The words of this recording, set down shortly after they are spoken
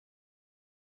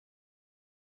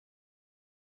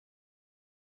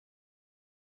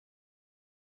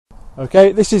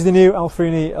Okay, this is the new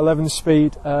Alfine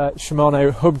 11-speed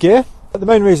Shimano hub gear. The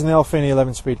main reason the Alfine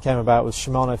 11-speed came about was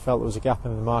Shimano felt there was a gap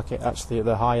in the market actually at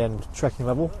the high-end trekking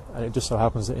level, and it just so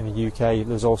happens that in the UK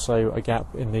there's also a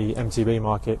gap in the MTB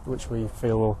market, which we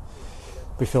feel will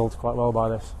be filled quite well by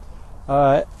this.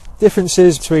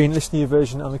 Differences between this new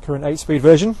version and the current 8-speed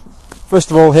version.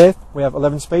 First of all, here we have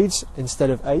 11 speeds instead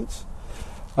of 8.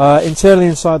 Internally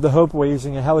inside the hub we're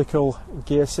using a helical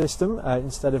gear system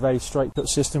instead of a straight cut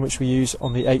system which we use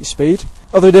on the 8-speed.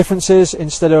 Other differences: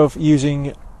 instead of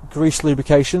using grease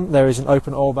lubrication there is an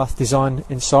open oil bath design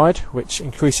inside which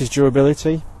increases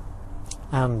durability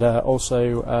and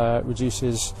also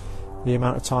reduces the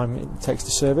amount of time it takes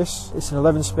to service. It's an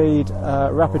 11-speed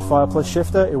rapid fire plus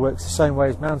shifter. It works the same way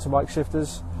as mountain bike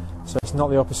shifters, so it's not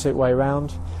the opposite way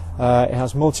around. It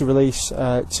has multi-release,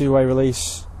 two-way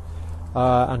release,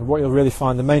 and what you'll really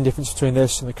find the main difference between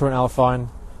this and the current Alfine,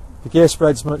 the gear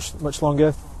spread's much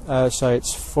longer, so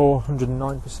it's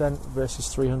 409% versus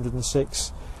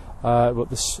 306, but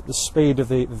the speed of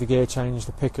the gear change,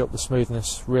 the pickup, the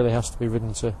smoothness really has to be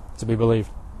ridden to be believed.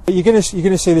 You're going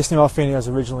to see this new Alfine as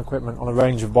original equipment on a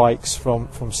range of bikes, from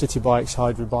city bikes,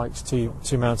 hybrid bikes to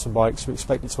mountain bikes. We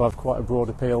expect it to have quite a broad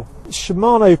appeal.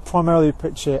 Shimano primarily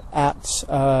pitch it at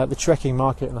the trekking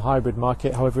market and the hybrid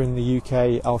market. However, in the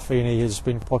UK, Alfine has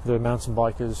been popular with mountain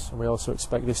bikers, and we also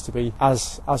expect this to be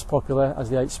as popular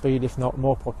as the 8-speed, if not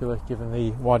more popular, given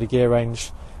the wider gear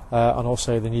range and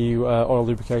also the new oil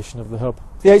lubrication of the hub.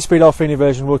 The 8-speed Alfine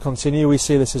version will continue. We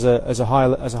see this as a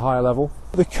higher level.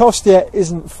 The cost yet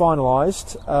isn't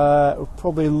finalised. We're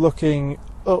probably looking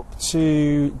up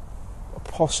to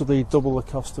possibly double the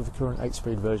cost of the current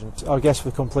 8-speed version. I guess for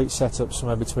the complete setup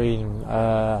somewhere between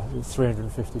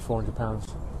 £350–400.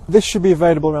 This should be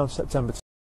available around September time.